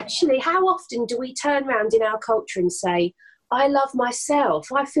actually, how often do we turn around in our culture and say, I love myself,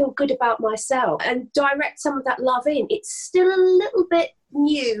 I feel good about myself, and direct some of that love in? It's still a little bit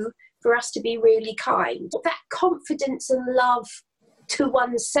new for us to be really kind. That confidence and love to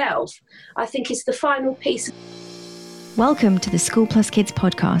oneself, I think, is the final piece. Welcome to the School Plus Kids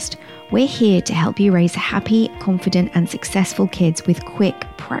podcast. We're here to help you raise happy, confident and successful kids with quick,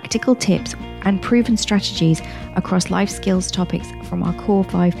 practical tips and proven strategies across life skills topics from our core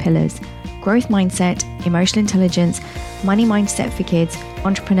 5 pillars: growth mindset, emotional intelligence, money mindset for kids,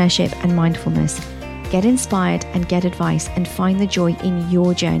 entrepreneurship and mindfulness. Get inspired and get advice and find the joy in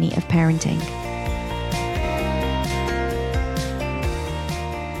your journey of parenting.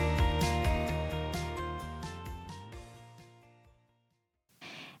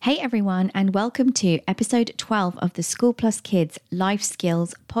 Hey everyone, and welcome to episode 12 of the School Plus Kids Life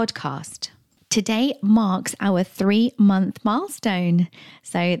Skills podcast. Today marks our 3-month milestone,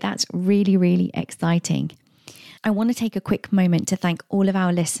 so that's really exciting. I want to take a quick moment to thank all of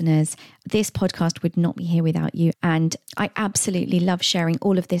our listeners. This podcast would not be here without you, and I absolutely love sharing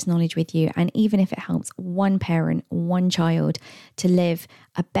all of this knowledge with you. And even if it helps one parent, one child to live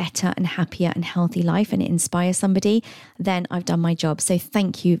a better and happier and healthy life, and it inspires somebody, then I've done my job. So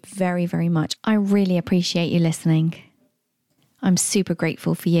thank you very much. I really appreciate you listening. I'm super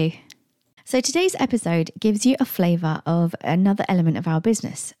grateful for you. So today's episode gives you a flavour of another element of our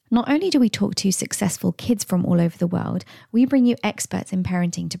business. Not only do we talk to successful kids from all over the world, we bring you experts in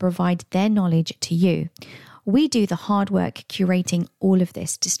parenting to provide their knowledge to you. We do the hard work curating all of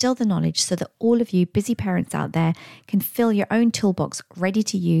this, distill the knowledge so that all of you busy parents out there can fill your own toolbox ready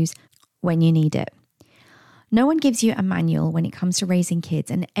to use when you need it. No one gives you a manual when it comes to raising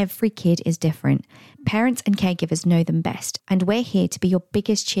kids, and every kid is different. Parents and caregivers know them best, and we're here to be your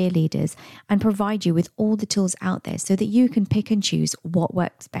biggest cheerleaders and provide you with all the tools out there so that you can pick and choose what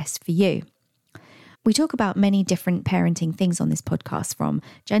works best for you. We talk about many different parenting things on this podcast, from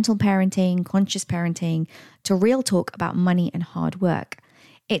gentle parenting, conscious parenting, to real talk about money and hard work.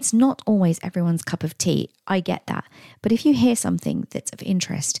 It's not always everyone's cup of tea, I get that. But if you hear something that's of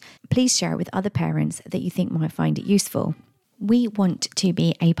interest, please share it with other parents that you think might find it useful. We want to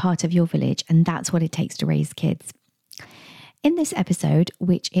be a part of your village, and that's what it takes to raise kids. In this episode,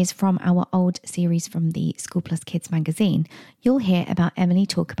 which is from our old series from the School Plus Kids magazine, you'll hear about Emily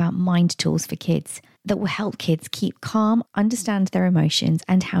talk about mind tools for kids that will help kids keep calm, understand their emotions,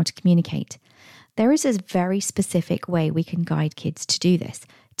 and how to communicate. There is a very specific way we can guide kids to do this.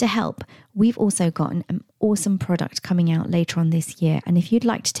 To help, we've also got an awesome product coming out later on this year, and if you'd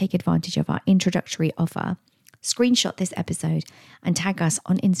like to take advantage of our introductory offer, screenshot this episode and tag us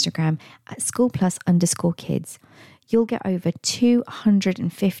on Instagram at schoolplus_kids. You'll get over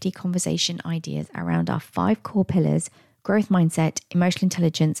 250 conversation ideas around our 5 core pillars: growth mindset, emotional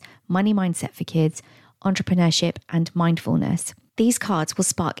intelligence, money mindset for kids, entrepreneurship, and mindfulness. These cards will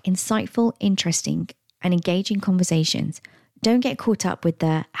spark insightful, interesting, and engaging conversations. Don't get caught up with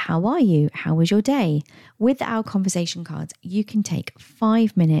the "how are you? How was your day?" With our conversation cards, you can take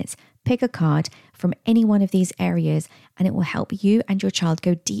 5 minutes, pick a card from any one of these areas, and it will help you and your child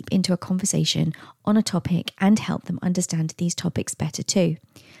go deep into a conversation on a topic and help them understand these topics better too.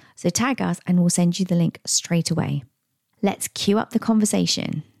 So tag us and we'll send you the link straight away. Let's cue up the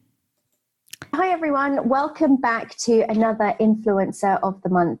conversation. Hi everyone, welcome back to another Influencer of the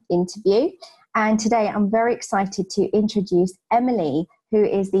Month interview. And today I'm very excited to introduce Emily, who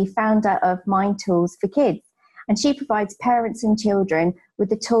is the founder of Mind Tools for Kids. And she provides parents and children with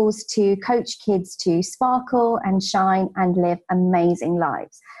the tools to coach kids to sparkle and shine and live amazing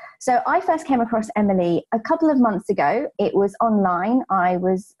lives. So I first came across Emily a couple of months ago. It was online. I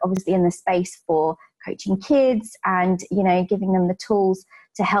was obviously in the space for coaching kids and, giving them the tools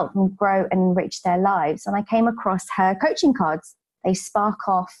to help them grow and enrich their lives. And I came across her coaching cards. They spark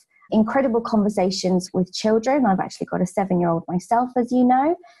off incredible conversations with children. I've actually got a 7-year-old myself, as you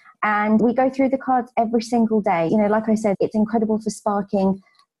know, and we go through the cards every single day. Like I said, it's incredible for sparking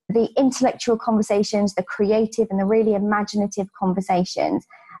the intellectual conversations, the creative and the really imaginative conversations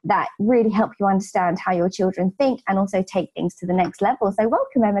that really help you understand how your children think and also take things to the next level. So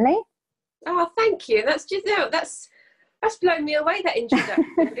welcome, Emily. Oh, thank you. That's blown me away, that introduction,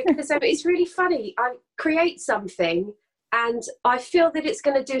 because it's really funny. I create something and I feel that it's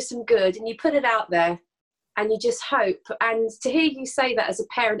going to do some good, and you put it out there and you just hope. And to hear you say that as a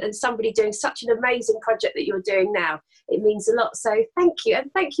parent and somebody doing such an amazing project that you're doing now, it means a lot. So thank you. And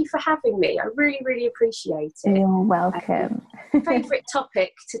thank you for having me. I really appreciate it. You're welcome. Favourite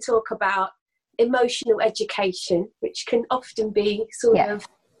topic to talk about: emotional education, which can often be sort of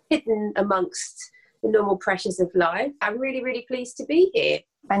hidden amongst the normal pressures of life. I'm really pleased to be here.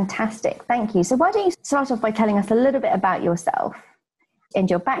 Fantastic. Thank you. So why don't you start off by telling us a little bit about yourself and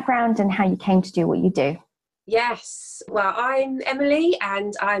your background and how you came to do what you do? Yes. Well, I'm Emily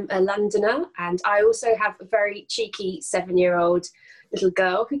and I'm a Londoner, and I also have a very cheeky 7-year-old little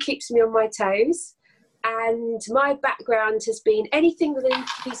girl who keeps me on my toes. And my background has been anything that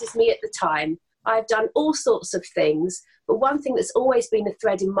enthuses me at the time. I've done all sorts of things, but one thing that's always been a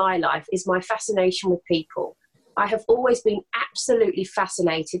thread in my life is my fascination with people. I have always been absolutely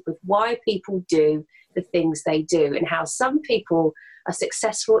fascinated with why people do the things they do and how some people are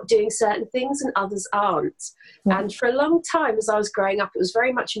successful at doing certain things and others aren't. Yeah. And for a long time, as I was growing up, it was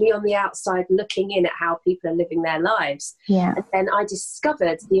very much me on the outside looking in at how people are living their lives. Yeah. And then I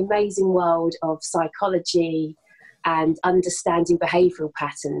discovered the amazing world of psychology and understanding behavioural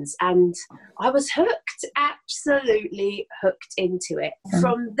patterns. And I was hooked, absolutely hooked into it.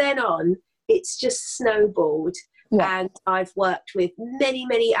 From then on, it's just snowballed. Yeah. And I've worked with many,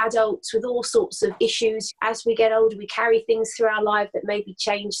 many adults with all sorts of issues. As we get older, we carry things through our life that maybe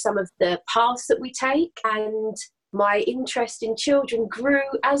change some of the paths that we take. And my interest in children grew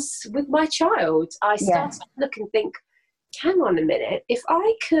as with my child. I started to look and think, hang on a minute, if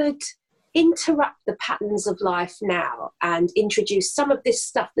I could interrupt the patterns of life now and introduce some of this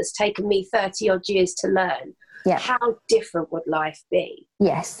stuff that's taken me 30 odd years to learn, how different would life be?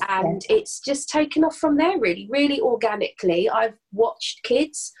 Yes. And it's just taken off from there, really, really organically. I've watched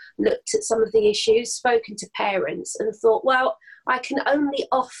kids, looked at some of the issues, spoken to parents and thought, well, I can only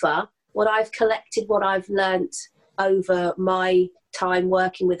offer what I've collected, what I've learnt over my time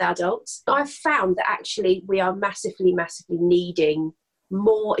working with adults. I've found that actually we are massively, massively needing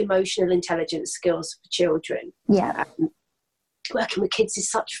more emotional intelligence skills for children. Yeah. Working with kids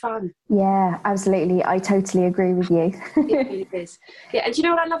is such fun. Yeah, absolutely. I totally agree with you. It really is. Yeah, and do you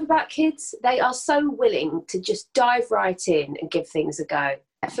know what I love about kids? They are so willing to just dive right in and give things a go.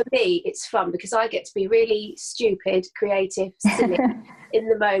 For me, it's fun because I get to be really stupid, creative, silly, in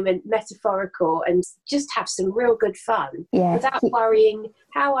the moment, metaphorical, and just have some real good fun without worrying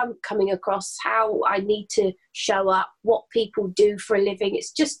how I'm coming across, how I need to show up, what people do for a living.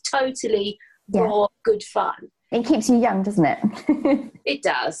 It's just totally raw, good fun. It keeps you young, doesn't it? It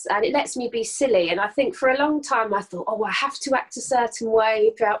does, and it lets me be silly. And I think for a long time I thought, oh, I have to act a certain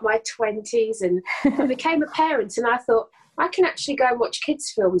way throughout my 20s. And I became a parent and I thought, I can actually go and watch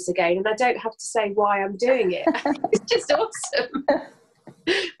kids' films again and I don't have to say why I'm doing it. It's just awesome.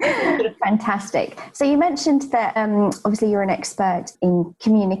 Fantastic. So you mentioned that obviously you're an expert in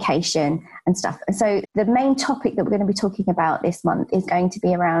communication and stuff. And so the main topic that we're going to be talking about this month is going to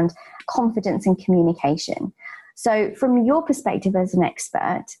be around confidence and communication. So from your perspective as an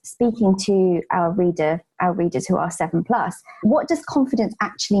expert, speaking to our readers who are 7+, what does confidence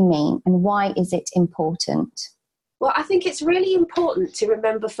actually mean and why is it important? Well, I think it's really important to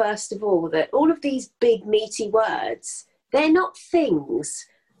remember, first of all, that all of these big, meaty words, they're not things.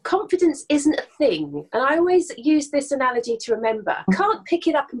 Confidence isn't a thing. And I always use this analogy to remember. You can't pick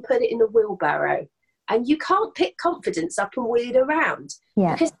it up and put it in a wheelbarrow. And you can't pick confidence up and wheel it around.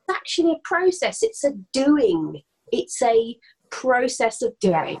 Because it's actually a process. It's a doing. It's a process of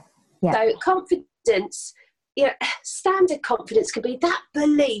doing. So confidence, standard confidence could be that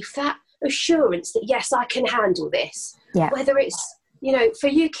belief, that assurance that, yes, I can handle this. Whether it's, for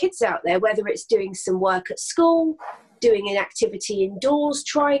you kids out there, whether it's doing some work at school, doing an activity indoors,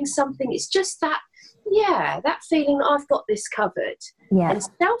 trying something, it's just that, that feeling that I've got this covered. And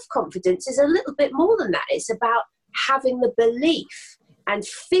self-confidence is a little bit more than that. It's about having the belief and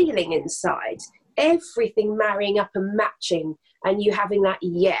feeling inside, everything marrying up and matching, and you having that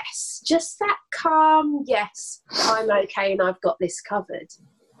yes, just that calm yes, I'm okay and I've got this covered.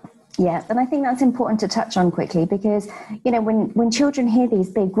 Yeah, and I think that's important to touch on quickly because, when children hear these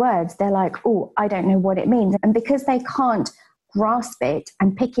big words, they're like, oh, I don't know what it means. And because they can't grasp it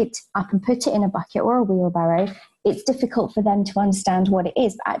and pick it up and put it in a bucket or a wheelbarrow, it's difficult for them to understand what it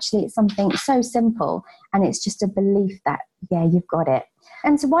is. But actually, it's something so simple and it's just a belief that, you've got it.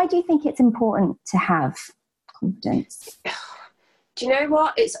 And so why do you think it's important to have confidence? Do you know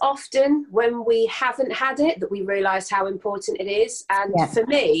what? It's often when we haven't had it that we realise how important it is. And for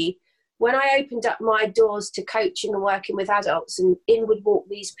me, when I opened up my doors to coaching and working with adults and in would walk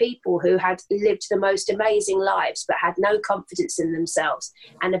these people who had lived the most amazing lives but had no confidence in themselves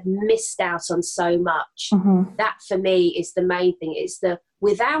and have missed out on so much, that for me is the main thing. It's the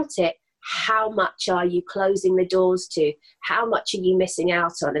without it, how much are you closing the doors to? How much are you missing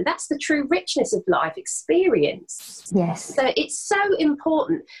out on? And that's the true richness of life experience. Yes. So it's so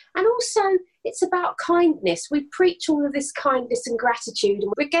important. And also, it's about kindness. We preach all of this kindness and gratitude,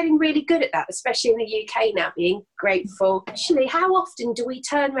 and we're getting really good at that, especially in the UK now, being grateful. Actually, how often do we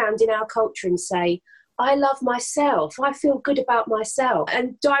turn around in our culture and say, I love myself, I feel good about myself,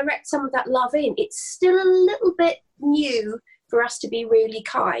 and direct some of that love in? It's still a little bit new for us to be really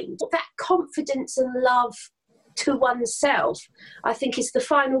kind. That confidence and love to oneself, I think, is the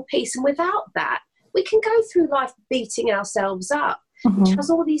final piece. And without that, we can go through life beating ourselves up, which has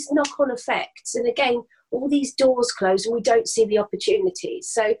all these knock-on effects. And again, all these doors close and we don't see the opportunities.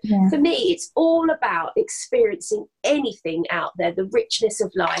 So for me, it's all about experiencing anything out there, the richness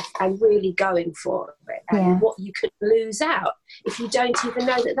of life, and really going for it. And what you could lose out if you don't even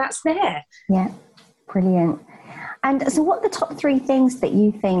know that that's there. Yeah, brilliant. And so what are the top 3 things that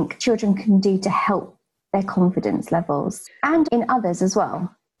you think children can do to help their confidence levels and in others as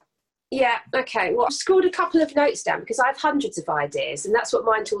well? Yeah, okay. Well, I've scored a couple of notes down because I have hundreds of ideas, and that's what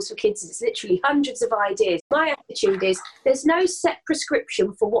Mind Tools for Kids is. It's literally hundreds of ideas. My attitude is there's no set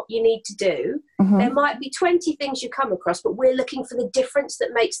prescription for what you need to do. There might be 20 things you come across, but we're looking for the difference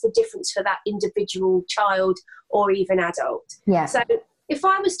that makes the difference for that individual child or even adult. Yeah. So if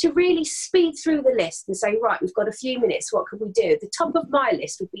I was to really speed through the list and say, right, we've got a few minutes, what can we do? The top of my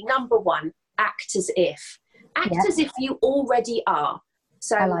list would be number 1, act as if. Act as if you already are.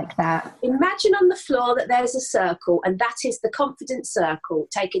 So I like that. Imagine on the floor that there's a circle, and that is the confidence circle.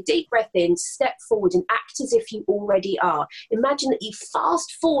 Take a deep breath in, step forward, and act as if you already are. Imagine that you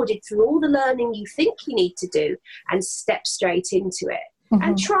fast forwarded through all the learning you think you need to do and step straight into it.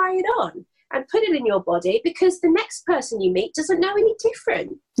 And try it on and put it in your body, because the next person you meet doesn't know any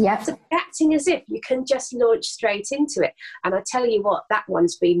different. Yeah. So acting as if you can just launch straight into it. And I tell you what, that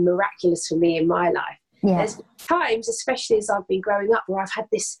one's been miraculous for me in my life. Yeah. There's times, especially as I've been growing up, where I've had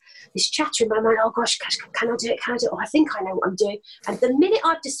this chatter in my mind, oh gosh, can I do it? Can I do it? Oh, I think I know what I'm doing. And the minute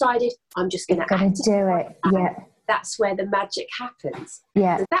I've decided I'm just going to do it, that's where the magic happens.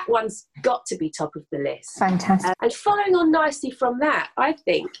 Yeah. So that one's got to be top of the list. Fantastic. And following on nicely from that, I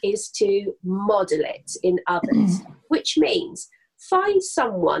think, is to model it in others, which means find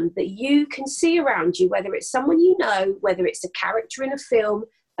someone that you can see around you, whether it's someone you know, whether it's a character in a film,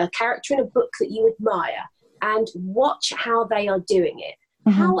 a character in a book that you admire, and watch how they are doing it.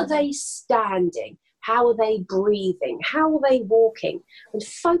 How are they standing? How are they breathing? How are they walking? And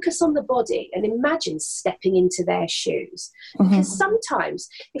focus on the body and imagine stepping into their shoes. Because sometimes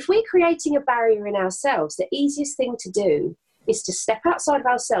if we're creating a barrier in ourselves, the easiest thing to do is to step outside of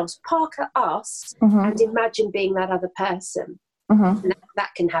ourselves, park at us, and imagine being that other person. And that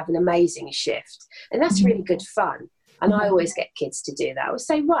can have an amazing shift. And that's really good fun. And I always get kids to do that. I would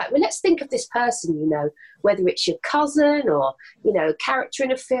say, right, well, let's think of this person, you know, whether it's your cousin or, you know, a character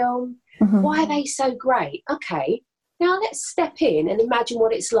in a film. Why are they so great? Okay, now let's step in and imagine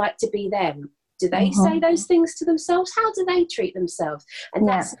what it's like to be them. Do they say those things to themselves? How do they treat themselves? And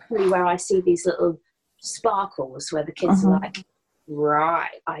that's really where I see these little sparkles where the kids are like, right,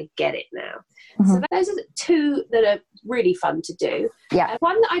 I get it now. So those are the 2 that are really fun to do.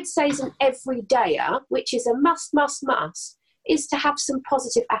 One that I'd say is an everydayer, which is a must, is to have some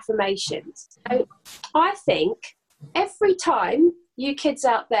positive affirmations. So I think every time you kids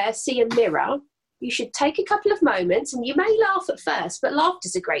out there see a mirror, you should take a couple of moments, and you may laugh at first, but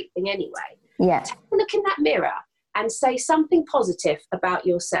laughter's a great thing anyway. Take a look in that mirror and say something positive about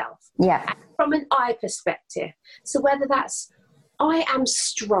yourself. And from an I perspective. So whether that's, I am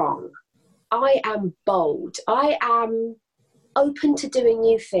strong, I am bold, I am open to doing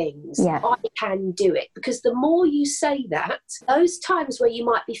new things, I can do it. Because the more you say that, those times where you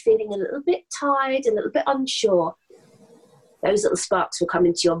might be feeling a little bit tired, a little bit unsure, those little sparks will come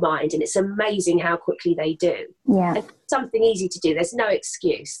into your mind, and it's amazing how quickly they do. And it's something easy to do. There's no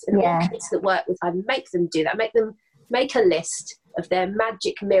excuse. And all kids that work with, I make them do that. Make them make a list of their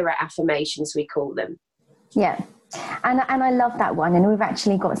magic mirror affirmations, we call them. And I love that one. And we've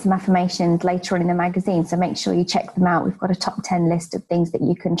actually got some affirmations later on in the magazine, so make sure you check them out. We've got a top 10 list of things that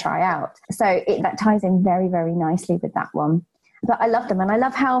you can try out. So that ties in very, very nicely with that one. But I love them, and I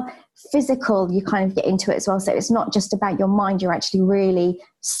love how physical you kind of get into it as well. So it's not just about your mind, you're actually really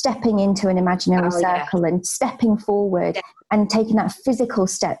stepping into an imaginary circle and stepping forward and taking that physical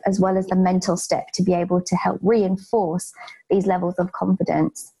step as well as the mental step to be able to help reinforce these levels of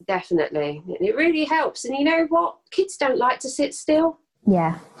confidence. Definitely. It really helps. And you know what? Kids don't like to sit still.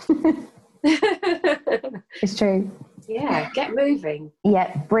 It's true. Yeah, get moving.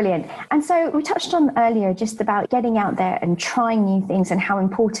 Yeah, brilliant. And so we touched on earlier just about getting out there and trying new things and how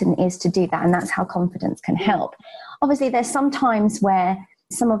important it is to do that. And that's how confidence can help. Obviously, there's some times where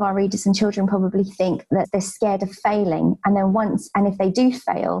some of our readers and children probably think that they're scared of failing. And then if they do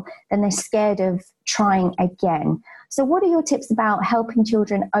fail, then they're scared of trying again. So what are your tips about helping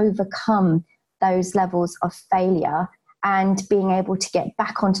children overcome those levels of failure and being able to get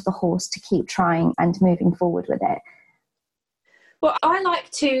back onto the horse to keep trying and moving forward with it? Well, I like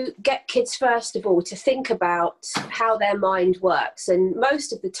to get kids, first of all, to think about how their mind works. And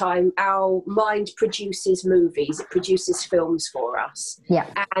most of the time, our mind produces movies, it produces films for us. Yeah.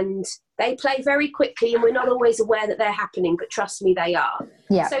 And they play very quickly, and we're not always aware that they're happening, but trust me, they are.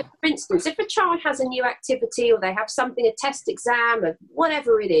 Yeah. So, for instance, if a child has a new activity or they have something, a test exam or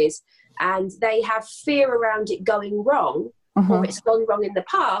whatever it is, and they have fear around it going wrong, or it's gone wrong in the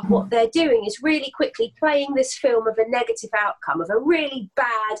past, what they're doing is really quickly playing this film of a negative outcome, of a really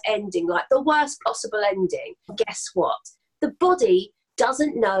bad ending, like the worst possible ending. Guess what? The body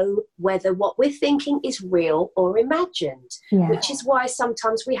doesn't know whether what we're thinking is real or imagined, which is why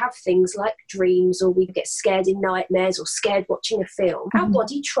sometimes we have things like dreams, or we get scared in nightmares, or scared watching a film. Our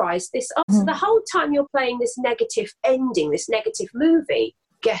body tries this on. So the whole time you're playing this negative ending, this negative movie,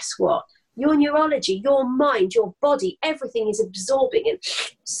 guess what? Your neurology, your mind, your body, everything is absorbing and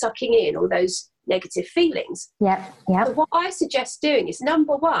sucking in all those negative feelings. Yeah. So what I suggest doing is,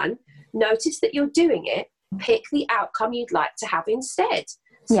 number one, notice that you're doing it, pick the outcome you'd like to have instead.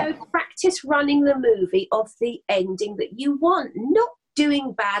 So practice running the movie of the ending that you want, not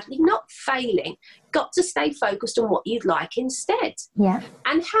doing badly, not failing. Got to stay focused on what you'd like instead. Yeah.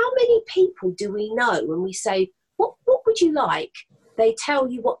 And how many people do we know when we say, what would you like? They tell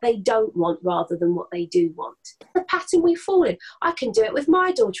you what they don't want rather than what they do want. The pattern we fall in. I can do it with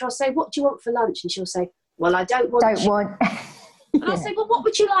my daughter. I'll say, what do you want for lunch? And she'll say, well, I don't want. And I'll say, well, what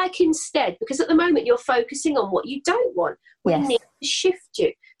would you like instead? Because at the moment you're focusing on what you don't want. We need to shift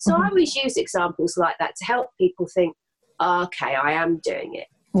you. So I always use examples like that to help people think, okay, I am doing it.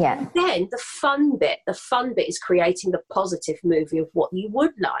 Yeah. And then the fun bit is creating the positive movie of what you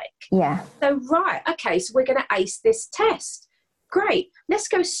would like. Yeah. So, right, okay, so we're going to ace this test. Great. Let's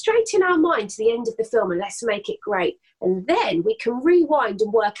go straight in our mind to the end of the film and let's make it great. And then we can rewind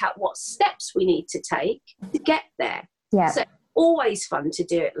and work out what steps we need to take to get there. Yeah. So always fun to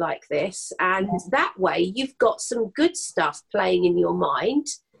do it like this. And that way you've got some good stuff playing in your mind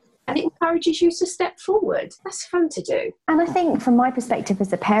and it encourages you to step forward. That's fun to do. And I think from my perspective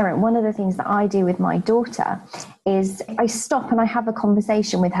as a parent, one of the things that I do with my daughter is I stop and I have a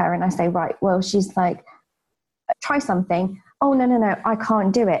conversation with her and I say, right, well, she's like, try something. Oh, no, I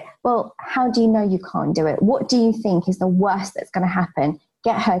can't do it. Well, how do you know you can't do it? What do you think is the worst that's going to happen?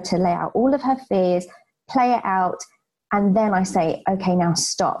 Get her to lay out all of her fears, play it out. And then I say, okay, now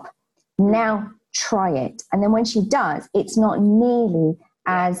stop. Now try it. And then when she does, it's not nearly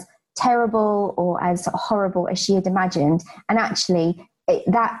as terrible or as horrible as she had imagined. And actually,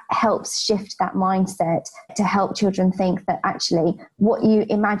 that helps shift that mindset to help children think that actually what you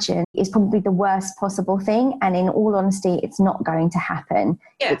imagine is probably the worst possible thing. And in all honesty, it's not going to happen.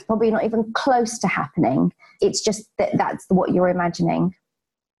 Yeah. It's probably not even close to happening. It's just that that's what you're imagining.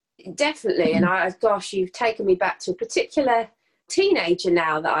 Definitely. And you've taken me back to a particular teenager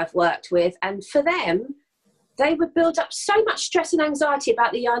now that I've worked with. And for them, they would build up so much stress and anxiety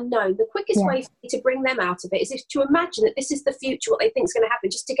about the unknown. The quickest way for me to bring them out of it is to imagine that this is the future, what they think is going to happen,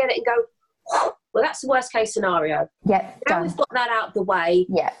 just to get it and go, well, that's the worst case scenario. Yeah. Now we've got that out of the way.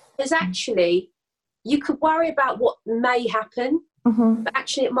 Yeah. Because actually, you could worry about what may happen, but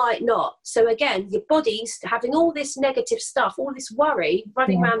actually it might not. So again, your body's having all this negative stuff, all this worry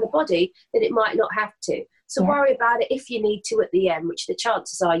running around the body that it might not have to. So worry about it if you need to at the end, which the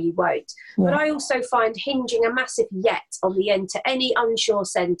chances are you won't. But I also find hinging a massive yet on the end to any unsure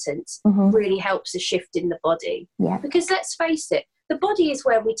sentence really helps a shift in the body. Yeah. Because let's face it, the body is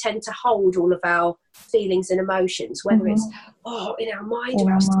where we tend to hold all of our feelings and emotions, whether it's in our mind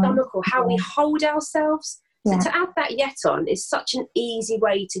or our stomach or how we hold ourselves. So to add that yet on is such an easy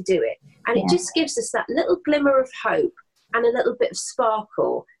way to do it. And it just gives us that little glimmer of hope and a little bit of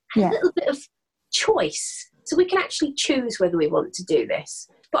sparkle, and a little bit of choice. So we can actually choose whether we want to do this.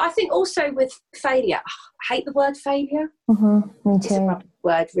 But I think also with failure, I hate the word failure. Me too. It's a rubbish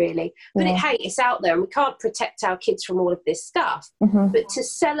word, really. But it's out there and we can't protect our kids from all of this stuff. But to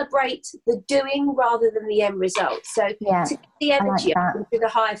celebrate the doing rather than the end result. So to get the energy up and do the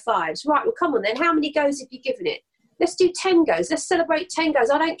high fives. Right, well, come on then. How many goes have you given it? Let's do 10 goes. Let's celebrate 10 goes.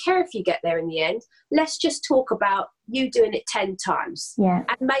 I don't care if you get there in the end. Let's just talk about you doing it 10 times. Yeah.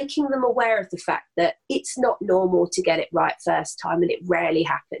 And making them aware of the fact that it's not normal to get it right first time, and it rarely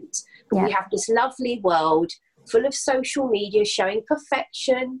happens. But we have this lovely world full of social media showing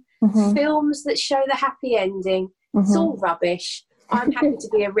perfection, films that show the happy ending. It's all rubbish. I'm happy to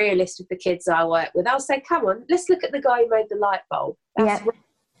be a realist with the kids I work with. I'll say, come on, let's look at the guy who made the light bulb. That's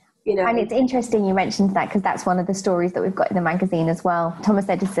you know. And it's interesting you mentioned that, because that's one of the stories that we've got in the magazine as well. Thomas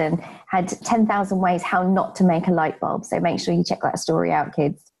Edison had 10,000 ways how not to make a light bulb. So make sure you check that story out,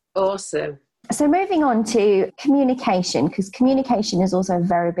 kids. Awesome. So moving on to communication, because communication is also a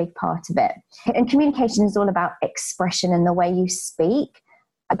very big part of it. And communication is all about expression and the way you speak,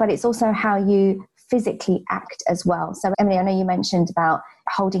 but it's also how you physically act as well. So Emily, I know you mentioned about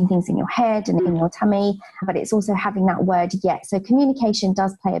holding things in your head and in your tummy, but it's also having that word yet. So communication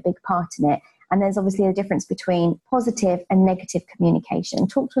does play a big part in it. And there's obviously a difference between positive and negative communication.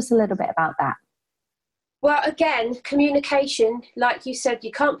 Talk to us a little bit about that. Well, again, communication, like you said,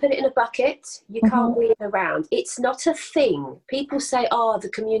 you can't put it in a bucket. You can't wheel it around. It's not a thing. People say, oh, the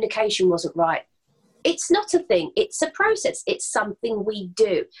communication wasn't right. It's not a thing. It's a process. It's something we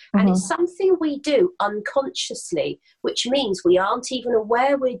do. And it's something we do unconsciously, which means we aren't even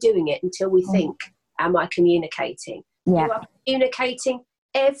aware we're doing it until we think, am I communicating? Yeah. You are communicating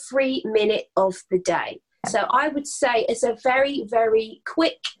every minute of the day. So I would say, as a very, very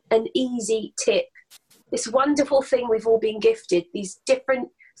quick and easy tip, this wonderful thing we've all been gifted, these different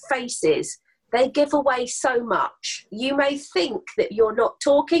faces, they give away so much. You may think that you're not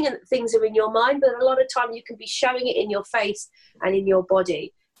talking and that things are in your mind, but a lot of time you can be showing it in your face and in your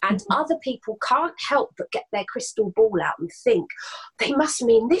body. And other people can't help but get their crystal ball out and think, they must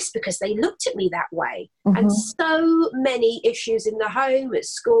mean this because they looked at me that way. And so many issues in the home, at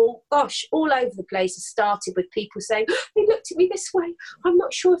school, gosh, all over the place have started with people saying, they looked at me this way. I'm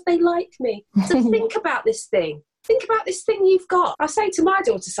not sure if they like me. So think about this thing. Think about this thing you've got. I say to my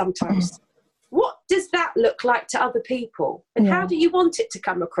daughter sometimes, what does that look like to other people? And how do you want it to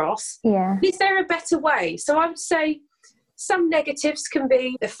come across? Yeah. Is there a better way? So I would say some negatives can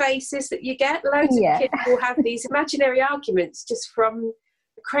be the faces that you get. Loads of kids will have these imaginary arguments just from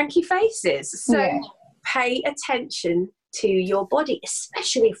cranky faces. So pay attention to your body,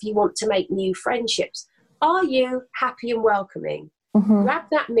 especially if you want to make new friendships. Are you happy and welcoming? Grab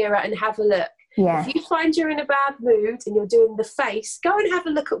that mirror and have a look. Yeah. If you find you're in a bad mood and you're doing the face, go and have a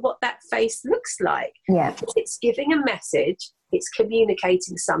look at what that face looks like. Yeah. Because it's giving a message, it's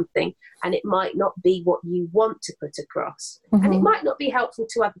communicating something, and it might not be what you want to put across. And it might not be helpful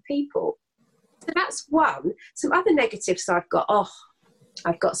to other people. So that's one. Some other negatives I've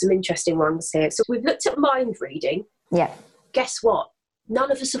got some interesting ones here. So we've looked at mind reading. Yeah. Guess what?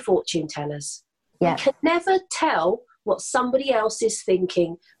 None of us are fortune tellers. Yeah. We can never tell what somebody else is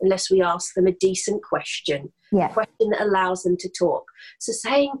thinking unless we ask them a decent question, a question that allows them to talk. So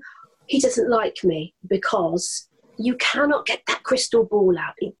saying, he doesn't like me because you cannot get that crystal ball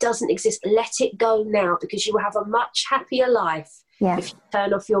out. It doesn't exist. Let it go now, because you will have a much happier life if you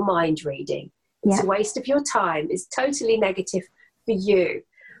turn off your mind reading. It's a waste of your time. It's totally negative for you.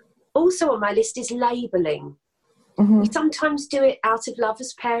 Also on my list is labelling. We sometimes do it out of love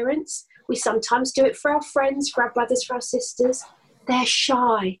as parents. We sometimes do it for our friends, for our brothers, for our sisters. They're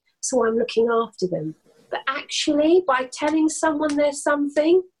shy, so I'm looking after them. But actually, by telling someone there's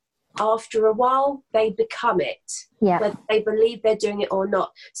something, after a while, they become it, whether they believe they're doing it or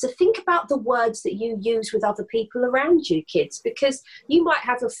not. So think about the words that you use with other people around you, kids, because you might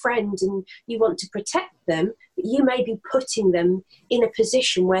have a friend and you want to protect them, but you may be putting them in a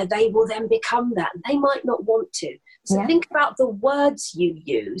position where they will then become that. They might not want to. So think about the words you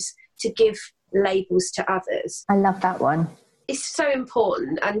use to give labels to others. I love that one. It's so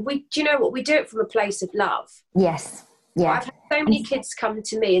important. And do you know what? We do it from a place of love. Yes. Yeah. I've had so many kids come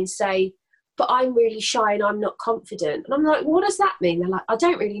to me and say, but I'm really shy and I'm not confident. And I'm like, what does that mean? They're like, I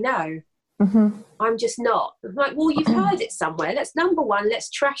don't really know. I'm just not. I'm like, well, you've heard it somewhere. Number one, let's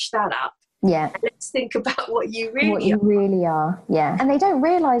trash that up. Yeah. And let's think about what you really are. Yeah. And they don't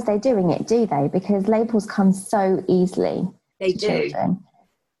realise they're doing it, do they? Because labels come so easily. They do. Children.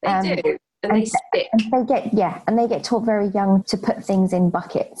 They do. And they stick. And they get taught very young to put things in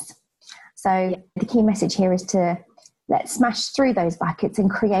buckets. So the key message here is to let's smash through those buckets and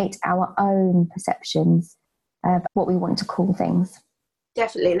create our own perceptions of what we want to call things.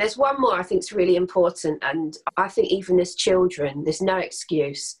 Definitely. And there's one more I think is really important. And I think even as children, there's no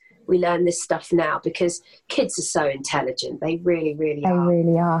excuse. We learn this stuff now because kids are so intelligent. They really, really are. They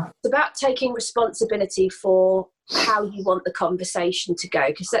really are. It's about taking responsibility for how you want the conversation to go,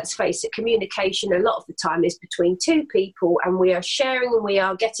 because let's face it, communication a lot of the time is between two people, and we are sharing and we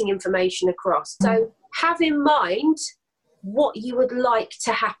are getting information across. So have in mind what you would like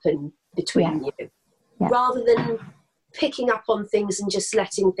to happen between you, rather than picking up on things and just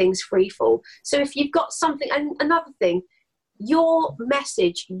letting things free fall. So if you've got something, and another thing, your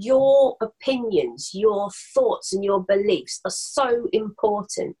message, your opinions, your thoughts and your beliefs are so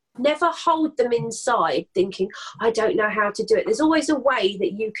important. Never hold them inside thinking, I don't know how to do it. There's always a way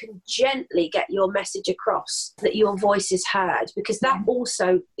that you can gently get your message across, that your voice is heard, because that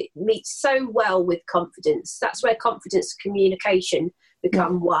also meets so well with confidence. That's where confidence and communication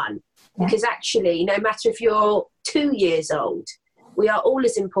become one. Because actually, no matter if you're 2 years old, we are all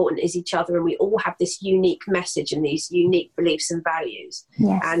as important as each other, and we all have this unique message and these unique beliefs and values.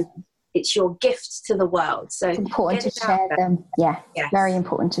 And it's your gift to the world. So it's important to share them. Very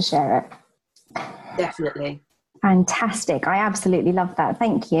important to share it. Definitely. Fantastic. I absolutely love that.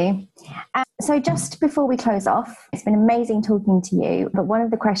 Thank you. So just before we close off, it's been amazing talking to you. But one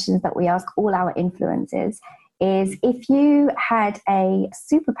of the questions that we ask all our influencers is, if you had a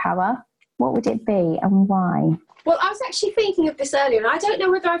superpower, what would it be and why? Well, I was actually thinking of this earlier, and I don't know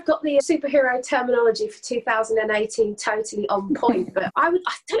whether I've got the superhero terminology for 2018 totally on point, but I don't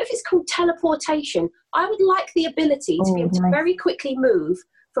know if it's called teleportation. I would like the ability to be able to very quickly move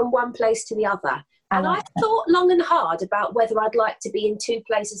from one place to the other. And I thought long and hard about whether I'd like to be in two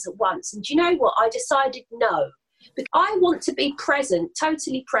places at once. And do you know what? I decided no. But I want to be present,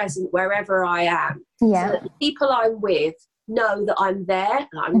 totally present wherever I am. So that the people I'm with know that I'm there,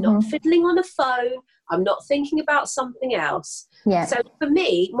 and I'm not fiddling on a phone, I'm not thinking about something else. So for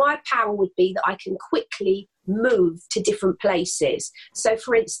me, my power would be that I can quickly move to different places. So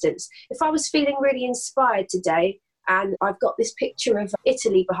for instance, if I was feeling really inspired today, and I've got this picture of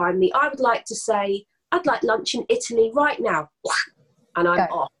Italy behind me, I would like to say, I'd like lunch in Italy right now. And I'm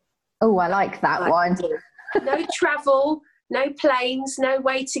off. Oh, I like that one. No travel, no planes, no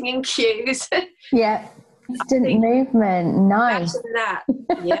waiting in queues. Instant movement. Nice. Imagine that.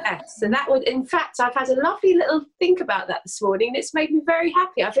 Yes. So that would, in fact, I've had a lovely little think about that this morning, and it's made me very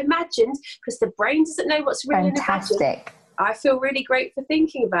happy. I've imagined, because the brain doesn't know what's real and imagined. I feel really great for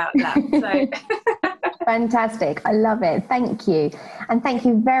thinking about that. So. Fantastic. I love it. Thank you. And thank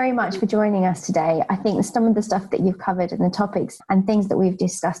you very much for joining us today. I think some of the stuff that you've covered and the topics and things that we've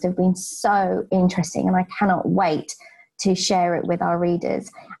discussed have been so interesting, and I cannot wait to share it with our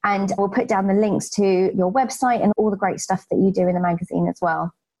readers. And we'll put down the links to your website and all the great stuff that you do in the magazine as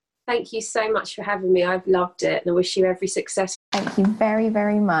well. Thank you so much for having me. I've loved it, and I wish you every success. Thank you very,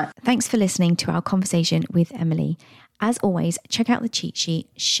 very much. Thanks for listening to our conversation with Emily. As always, check out the cheat sheet,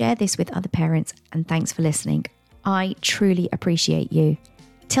 share this with other parents, and thanks for listening. I truly appreciate you.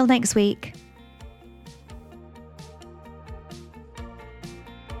 Till next week.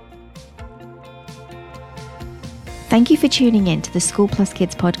 Thank you for tuning in to the School Plus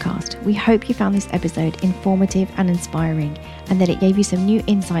Kids podcast. We hope you found this episode informative and inspiring, and that it gave you some new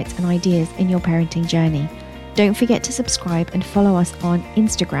insights and ideas in your parenting journey. Don't forget to subscribe and follow us on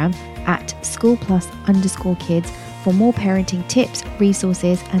Instagram at schoolplus_kids for more parenting tips,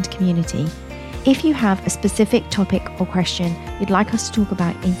 resources, and community. If you have a specific topic or question you'd like us to talk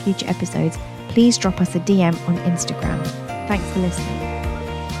about in future episodes, please drop us a DM on Instagram. Thanks for listening.